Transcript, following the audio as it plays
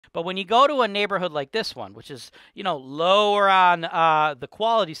But when you go to a neighborhood like this one, which is, lower on the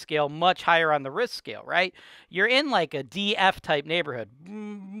quality scale, much higher on the risk scale, right? You're in like a DF type neighborhood,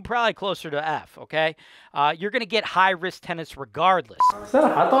 probably closer to F, okay? You're going to get high-risk tenants regardless. Is that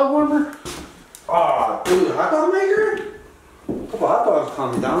a hot dog warmer? Oh, dude, hot dog maker? A couple hot dogs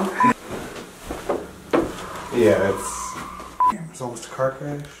calm down. Yeah, it's almost a car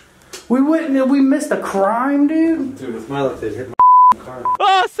crash. We missed a crime, dude. Dude, if my left hit my car.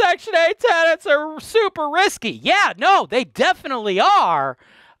 Oh, Section 8 tenants are super risky. Yeah, no, they definitely are.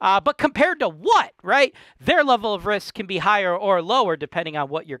 But compared to what, right? Their level of risk can be higher or lower depending on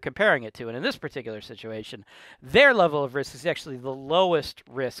what you're comparing it to. And in this particular situation, their level of risk is actually the lowest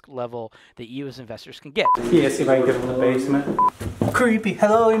risk level that you as investors can get. Yeah, see if I can get in the basement. Creepy.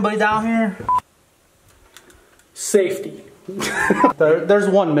 Hello, anybody down here? Safety. There's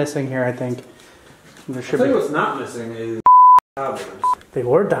one missing here, I think. There should I'll tell be. you what's not missing is They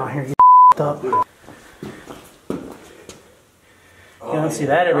were down here, you up. You don't see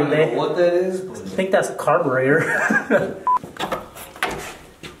that every day. I don't know what that is, but I think that's a carburetor.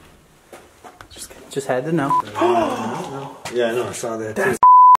 just had to know. Yeah, I know, I saw that That's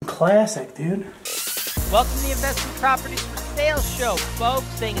classic, dude. Welcome to the Investment Properties for Sale Show, folks.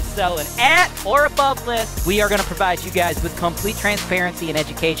 Staying and selling at or above list. We are going to provide you guys with complete transparency and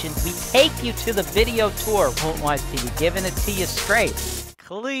education. We take you to the video tour. HoltonWise TV, giving it to you straight.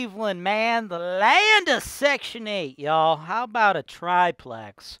 Cleveland, man, the land of Section 8, y'all. How about a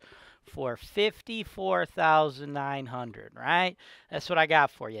triplex for $54,900, right? That's what I got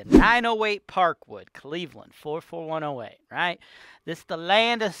for you. 908 Parkwood, Cleveland, 44108, right? This is the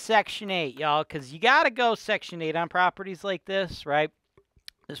land of Section 8, y'all, because you got to go Section 8 on properties like this, right?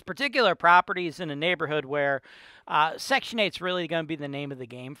 This particular property is in a neighborhood where Section 8 is really going to be the name of the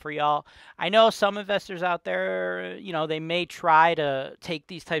game for y'all. I know some investors out there, they may try to take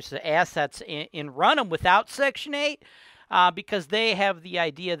these types of assets and run them without Section 8 because they have the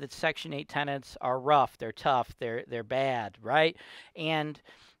idea that Section 8 tenants are rough, they're tough, they're bad, right? And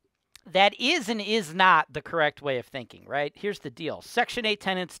that is and is not the correct way of thinking, right? Here's the deal. Section 8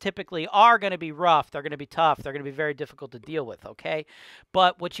 tenants typically are going to be rough. They're going to be tough. They're going to be very difficult to deal with, okay?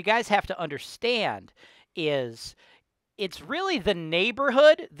 But what you guys have to understand is it's really the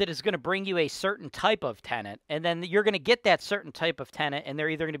neighborhood that is going to bring you a certain type of tenant, and then you're going to get that certain type of tenant, and they're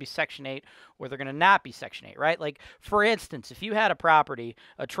either going to be Section 8 or they're going to not be Section 8, right? Like, for instance, if you had a property,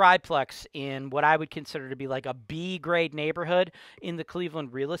 a triplex in what I would consider to be like a B-grade neighborhood in the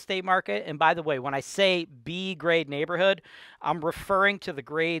Cleveland real estate market, and by the way, when I say B-grade neighborhood, I'm referring to the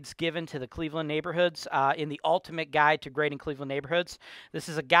grades given to the Cleveland neighborhoods in the Ultimate Guide to Grading Cleveland Neighborhoods. This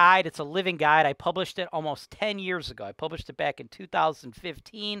is a guide. It's a living guide. I published it almost 10 years ago. I published it back in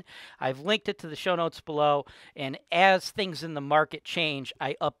 2015. I've linked it to the show notes below, and as things in the market change,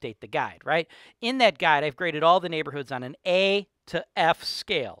 I update the guide, right? In that guide, I've graded all the neighborhoods on an A to F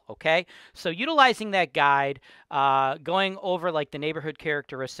scale, okay? So utilizing that guide, going over like the neighborhood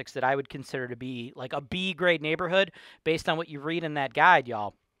characteristics that I would consider to be like a B grade neighborhood based on what you read in that guide,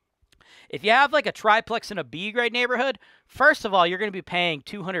 y'all. If you have like a triplex in a B grade neighborhood, first of all, you're going to be paying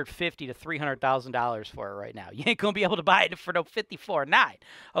 $250,000 to $300,000 for it right now. You ain't going to be able to buy it for no $54,900,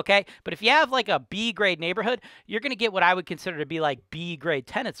 okay? But if you have like a B grade neighborhood, you're going to get what I would consider to be like B grade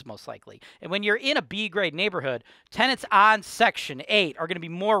tenants most likely. And when you're in a B grade neighborhood, tenants on Section 8 are going to be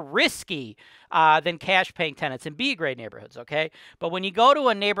more risky than cash paying tenants in B grade neighborhoods, okay? But when you go to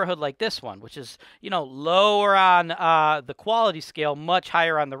a neighborhood like this one, which is, lower on the quality scale, much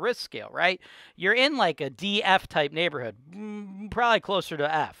higher on the risk scale, right? You're in like a DF type neighborhood, probably closer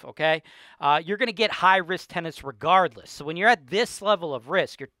to F, okay? You're going to get high-risk tenants regardless. So when you're at this level of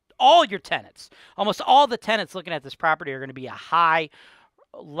risk, all your tenants, almost all the tenants looking at this property are going to be a high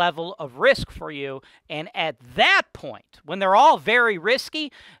level of risk for you. And at that point, when they're all very risky,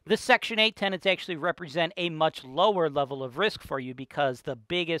 the Section 8 tenants actually represent a much lower level of risk for you because the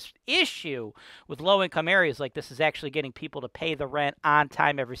biggest issue with low-income areas like this is actually getting people to pay the rent on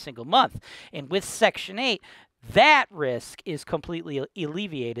time every single month. And with Section 8, that risk is completely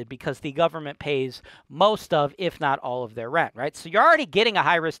alleviated because the government pays most of, if not all of their rent, right? So you're already getting a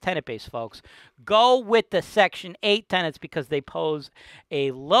high-risk tenant base, folks. Go with the Section 8 tenants because they pose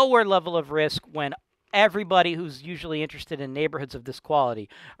a lower level of risk when everybody who's usually interested in neighborhoods of this quality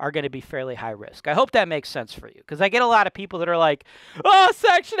are going to be fairly high risk. I hope that makes sense for you because I get a lot of people that are like, oh,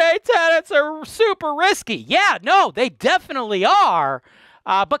 Section 8 tenants are super risky. Yeah, no, they definitely are.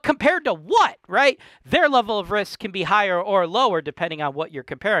 But compared to what, right? Their level of risk can be higher or lower depending on what you're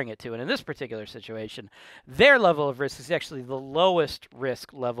comparing it to. And in this particular situation, their level of risk is actually the lowest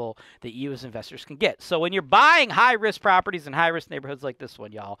risk level that you as investors can get. So when you're buying high-risk properties in high-risk neighborhoods like this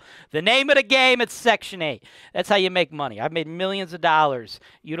one, y'all, the name of the game, it's Section 8. That's how you make money. I've made millions of dollars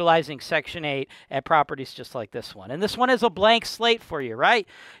utilizing Section 8 at properties just like this one. And this one is a blank slate for you, right?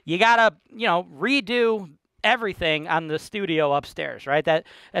 You got to, redo everything on the studio upstairs, right?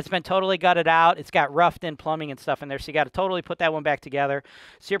 That's been totally gutted out. It's got roughed in plumbing and stuff in there, so you got to totally put that one back together.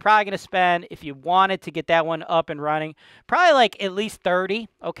 So you're probably going to spend, if you wanted to get that one up and running, probably like at least 30,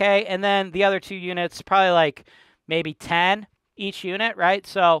 okay? And then the other 2 units, probably like maybe 10 each unit, right?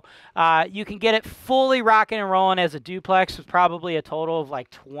 So you can get it fully rocking and rolling as a duplex with probably a total of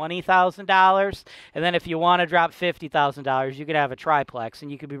like $20,000. And then if you want to drop $50,000, you could have a triplex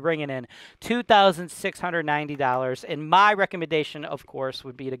and you could be bringing in $2,690. And my recommendation, of course,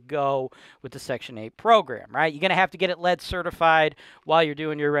 would be to go with the Section 8 program, right? You're going to have to get it lead certified while you're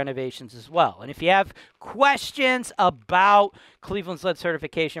doing your renovations as well. And if you have questions about Cleveland's lead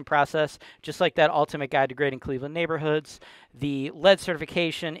certification process, just like that Ultimate Guide to Grading Cleveland Neighborhoods, the lead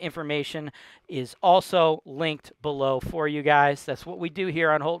certification information is also linked below for you guys. That's what we do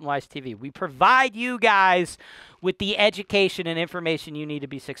here on HoltonWise TV. We provide you guys with the education and information you need to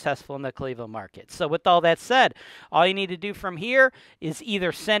be successful in the Cleveland market. So with all that said, all you need to do from here is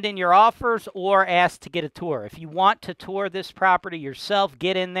either send in your offers or ask to get a tour. If you want to tour this property yourself,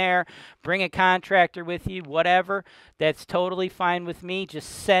 get in there, bring a contractor with you, whatever, that's totally fine with me. Just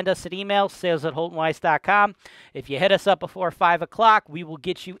send us an email, sales@HoltonWise.com. If you hit us up before 5 o'clock, we will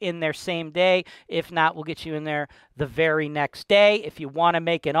get you in there same day. If not, we'll get you in there the very next day. If you want to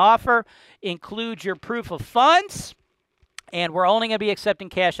make an offer, include your proof of funds. And we're only going to be accepting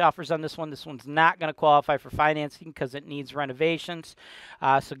cash offers on this one. This one's not going to qualify for financing because it needs renovations.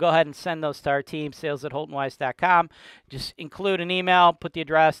 So go ahead and send those to our team, sales@HoltonWise.com. Just include an email, put the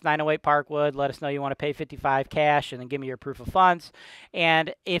address, 908 Parkwood. Let us know you want to pay $55 cash, and then give me your proof of funds.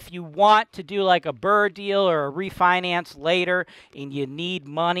 And if you want to do like a BRRRR deal or a refinance later and you need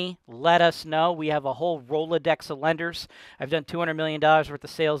money, let us know. We have a whole Rolodex of lenders. I've done $200 million worth of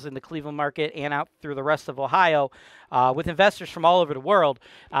sales in the Cleveland market and out through the rest of Ohio with investors from all over the world.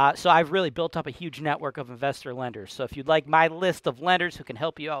 So I've really built up a huge network of investor lenders. So if you'd like my list of lenders who can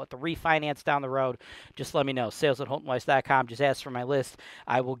help you out with the refinance down the road, just let me know. Sales@HoltonWise.com. Just ask for my list.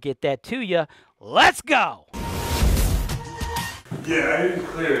 I will get that to you. Let's go. Yeah, I didn't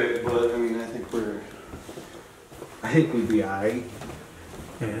clear it, but I mean, I think we'd be alright.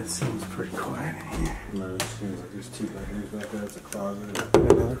 Yeah, it seems pretty quiet in here. No, it seems like there's 2 bedrooms back there. It's a closet.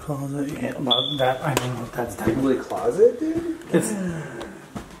 Another closet. Yeah, well, that I don't know if that's Technically a closet, dude? It's.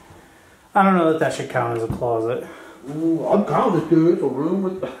 I don't know that should count as a closet. Ooh, I'm down to do it. A room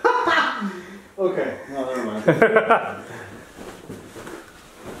with. Okay, no, never mind.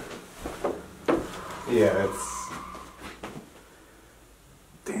 Yeah, it's.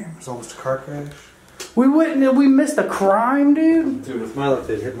 Damn, it's almost a car crash. We missed a crime, dude. Dude, if my luck,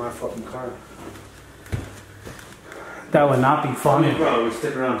 they'd hit my fucking car. That would not be funny. Bro, we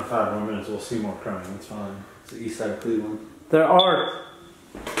stick around for 5 more minutes. We'll see more crime. It's fine. It's the east side of Cleveland. There are.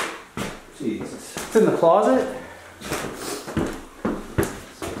 Jesus. It's in the closet.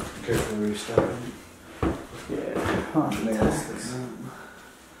 Careful where you're stepping. Yeah. Oh, Nasty.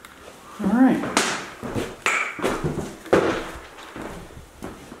 all right.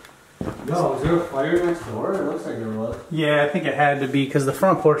 No, is there a fire next door? It looks like there was. Yeah, I think it had to be because the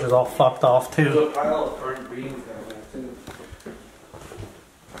front porch is all fucked off There's too. a pile of burnt beans down there too.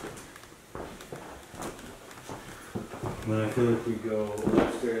 And I think we go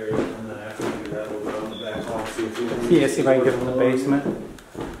upstairs, and then after we do that, we'll go in the back hall, see if we can. Yeah, see if I can get in the basement.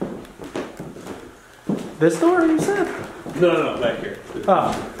 This door, you said? No, back here.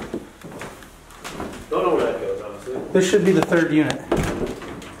 Oh, Don't know where that goes, honestly. this should be the 3rd unit.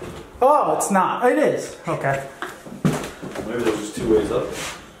 Oh, it's not. It is. Okay. Maybe there's just 2 ways up.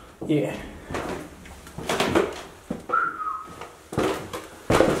 Yeah.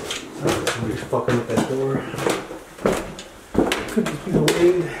 Somebody's fucking with that door. Could just be the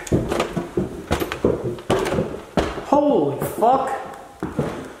wind. Holy fuck.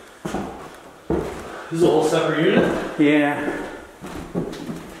 This is a whole separate unit? Yeah.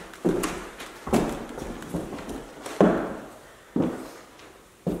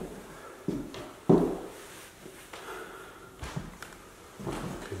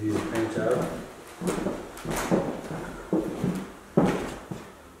 These paint out.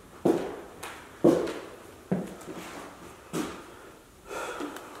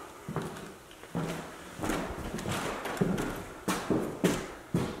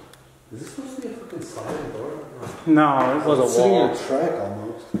 No, it was a Sitting wall. on a track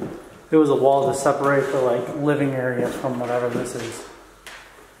almost. It was a wall to separate the like living area from whatever this is.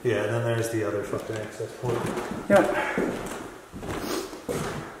 Yeah, and then there's the other fucking access point. Yep.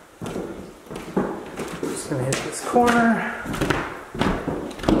 Just gonna hit this corner.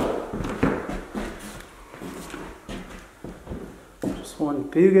 Just one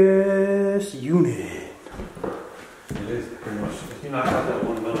big ass unit. It is pretty much. If you knock out that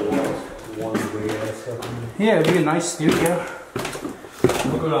one middle wall, it's one big ass fucking. Yeah, it'd be a nice studio.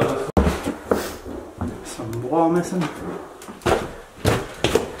 We'll go down this. Some wall missing.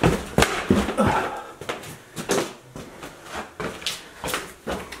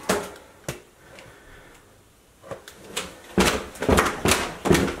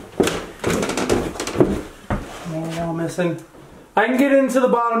 More wall missing. I can get into the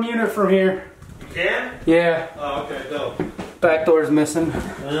bottom unit from here. You can? Yeah. Oh, okay, go. Back door's missing.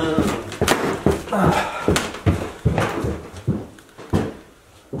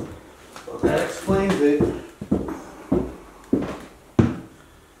 Well, that explains it.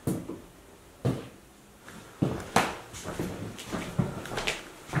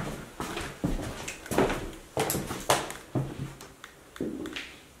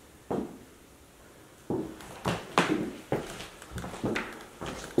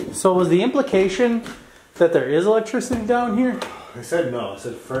 So was the implication that there is electricity down here? I said no. I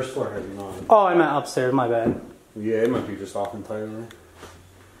said first floor has none. Oh, I meant upstairs, my bad. Yeah, it might be just off entirely.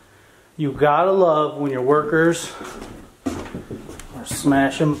 You gotta love when your workers are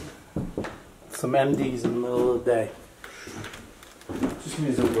smashing some MDs in the middle of the day. Just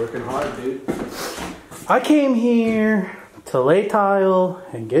means they're working hard, dude. I came here to lay tile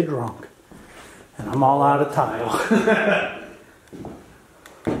and get drunk. And I'm all out of tile.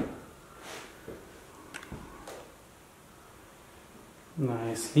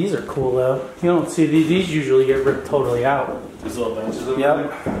 Nice. These are cool though. You don't see these usually get ripped totally out. These little benches over Yep.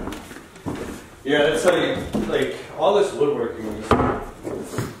 there. Yeah, that's like all this woodworking is Yeah.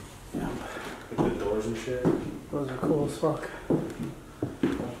 like the doors and shit. Those are cool as fuck.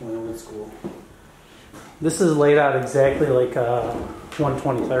 Definitely old school. This is laid out exactly like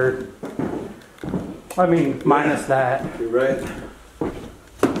 123rd. I mean, minus that. You're right.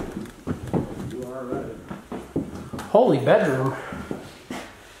 You are right. Holy bedroom.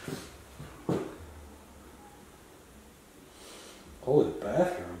 Holy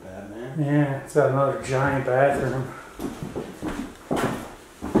bathroom, Batman. Yeah, it's got another giant bathroom.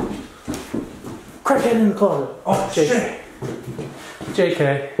 Crackhead in the closet. Oh, JK.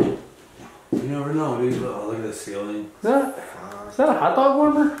 JK. You never know, dude. Oh, look at the ceiling. Is that a hot dog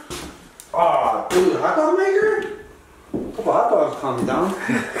warmer? Oh, dude, hot dog maker? A couple hot dogs calm down.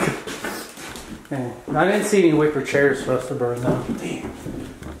 Yeah. I didn't see any wicker chairs supposed to burn though. Damn.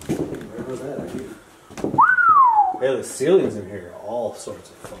 Where was that? Yeah, the ceilings in here are all sorts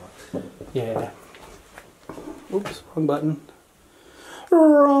of fucked. Yeah. Oops, wrong button.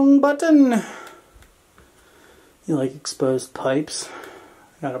 Wrong button. You like exposed pipes?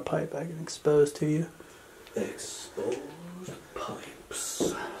 Got a pipe I can expose to you. Exposed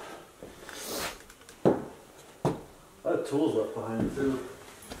pipes. A lot of tools left behind too.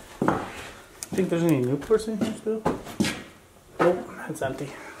 Think there's any Newports in here still? Nope, it's empty.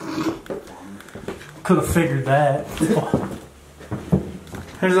 Could have figured that.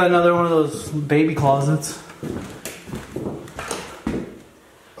 Here's another one of those baby closets.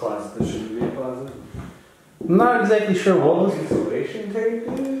 Closet that shouldn't be a closet. I'm not exactly sure what was. Insulation tape,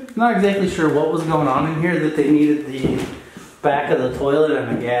 dude? Not exactly sure what was going on in here that they needed the back of the toilet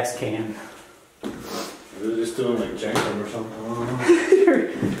and a gas can. They're just doing like Jenkum or something.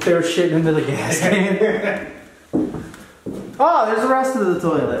 They were shitting into the gas can. Oh, there's the rest of the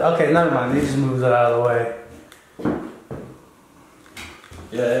toilet. Okay, never mind. They just moved it out of the way.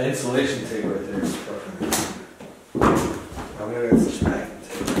 Yeah, that insulation tape right there is fucking. I'm gonna get some packing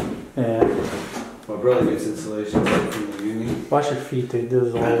tape. Yeah. My brother gets insulation tape from the uni. Wash your feet, dude.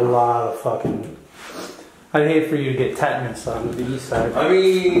 There's a lot of fucking. I'd hate for you to get tetanus on the east side. I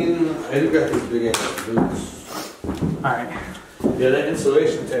mean, I do got these big ass boots. Alright. Yeah, that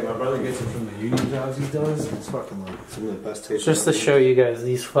insulation tape, my brother gets it from the union jobs he does. It's fucking like some of the best tape. Just to show you guys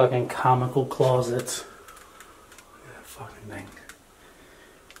these fucking comical closets. That fucking thing.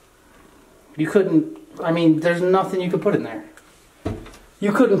 You couldn't. I mean, there's nothing you could put in there.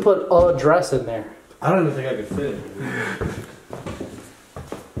 You couldn't put a dress in there. I don't even think I could fit it.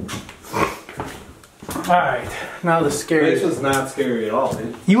 Alright, now the scary. This was not scary at all,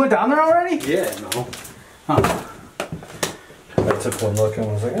 dude. You went down there already? Yeah, no. Oh. I took one look and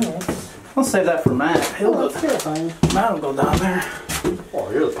was like, oh, that's... I'll save that for Matt. He'll go terrifying. Matt will go down there. Oh,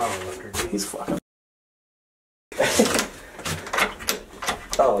 you're the power lifter, dude. He's fucking.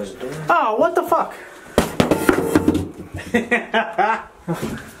 $6, dude. Oh, what the fuck? That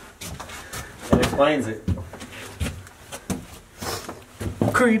explains it.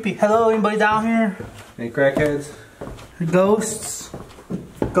 Creepy. Hello, anybody down here? Any crackheads? Ghosts?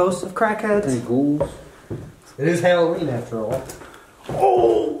 Ghosts of crackheads? Any ghouls? It is Halloween after all.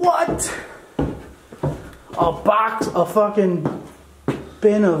 Oh, what? A box, a fucking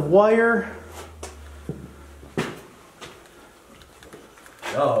bin of wire.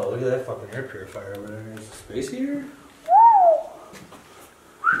 Oh, look at that fucking air purifier over there. Is it space heater?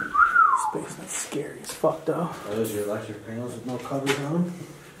 Space, that's scary as fuck though. Oh, those are your electric panels with no covers on them?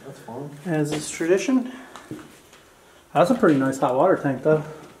 That's fun. As is tradition. That's a pretty nice hot water tank though.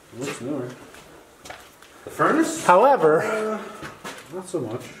 Looks newer. The furnace? However, Not so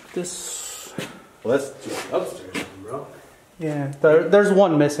much. this... Well, that's just upstairs, bro. Yeah, there's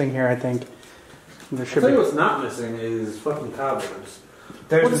one missing here, I think. There I'll should tell you be. what's not missing is fucking cobwebs.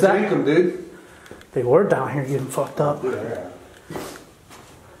 There's What's the that? drink 'em, dude. They were down here getting fucked up. Yeah.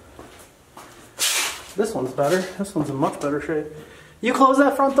 This one's better. This one's in much better shape. You close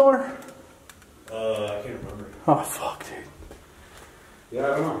that front door? I can't remember. Oh, fuck, dude. Yeah, I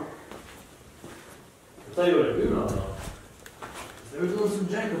don't know. I'll tell you what I do know, though. They were doing some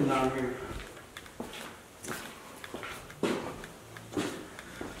jankum down here.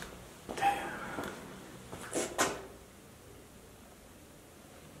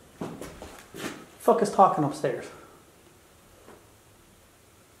 Fuck is talking upstairs?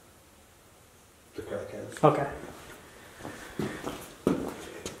 The crackheads. Okay.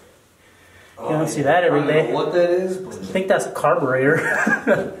 You don't see that every I don't day. know what that is, I but think that's a carburetor.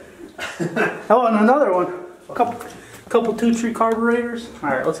 Oh, and another one. Couple 2-tree carburetors. All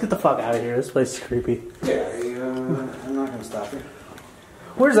right, let's get the fuck out of here. This place is creepy. yeah, I'm not gonna stop you.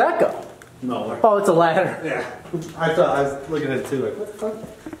 Where's that go? No. Oh, it's a ladder. Yeah. I thought I was looking at it too. Like, what the fuck?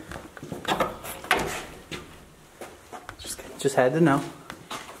 Just had to know.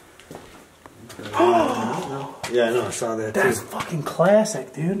 Yeah, I know. I saw that That's too. fucking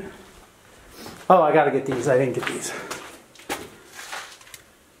classic, dude. Oh, I gotta get these. I didn't get these.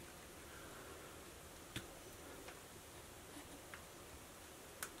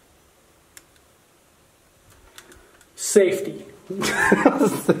 Safety.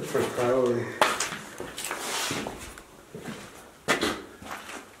 First priority.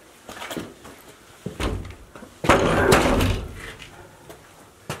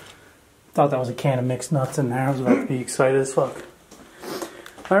 Thought that was a can of mixed nuts in there. I was about to be excited as fuck.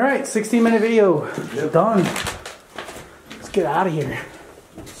 Alright, 16-minute video. Yep. Done. Let's get out of here.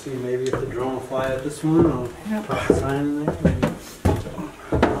 See, maybe if the drone will fly at this one, I'll put a sign in there. Maybe. On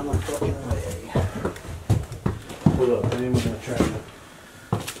the fucking way. Hold up, anyone gonna try to...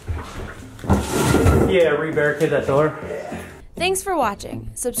 Yeah, re-barricade that door. Thanks for watching.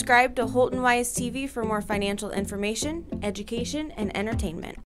 Subscribe to HoltonWise TV for more financial information, education, and entertainment.